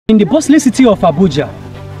In the bustling city of Abuja,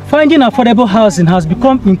 finding affordable housing has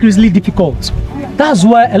become increasingly difficult. That's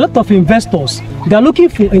why a lot of investors, they are looking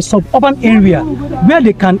for a suburban area where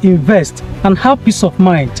they can invest and have peace of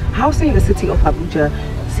mind. Housing in the city of Abuja,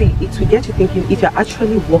 see, it will get you thinking, if you're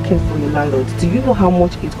actually working for a landlord, do you know how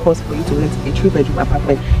much it costs for you to rent a 3-bedroom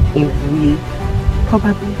apartment in Abuja?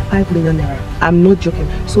 Probably 5 million naira. I'm not joking.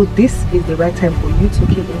 So this is the right time for you to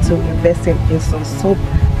get into investing in some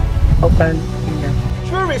suburban area.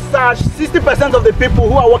 Through research, 60% of the people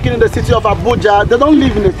who are working in the city of Abuja, they don't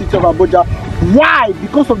live in the city of Abuja. Why?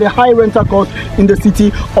 Because of the high rental cost in the city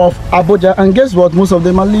of Abuja. And guess what? Most of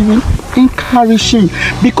them are living in Karishi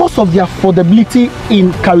because of the affordability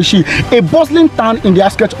in Karishi. A bustling town in the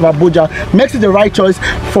outskirts of Abuja makes it the right choice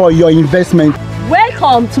for your investment.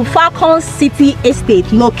 Welcome to Falcon City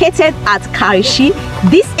Estate located at Karishi.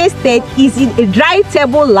 This estate is in a dry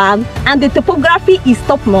table land and the topography is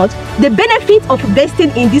top-notch. The benefit of investing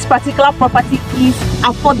in this particular property is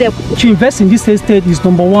affordable. To invest in this estate is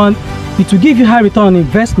number one, it will give you high return on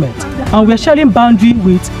investment. And we are sharing boundary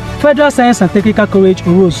with Federal Science and Technical College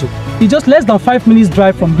Orozo. It's just less than 5 minutes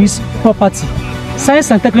drive from this property.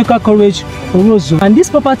 Science and Technical College Orozo. And this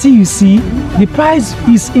property you see, the price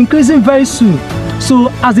is increasing very soon. So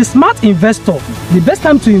as a smart investor, the best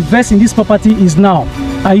time to invest in this property is now.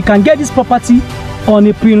 And you can get this property on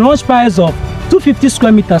a pre-launch price of 250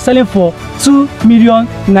 square meters selling for 2 million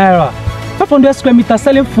naira. 500 square meters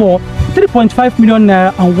selling for 3.5 million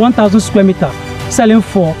naira and 1,000 square meters selling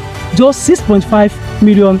for just 6.5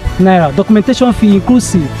 million naira. Documentation fee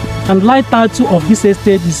inclusive. And land title of this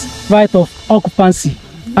estate is right of occupancy,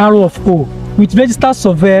 RO of O, with registered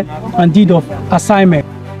survey and deed of assignment.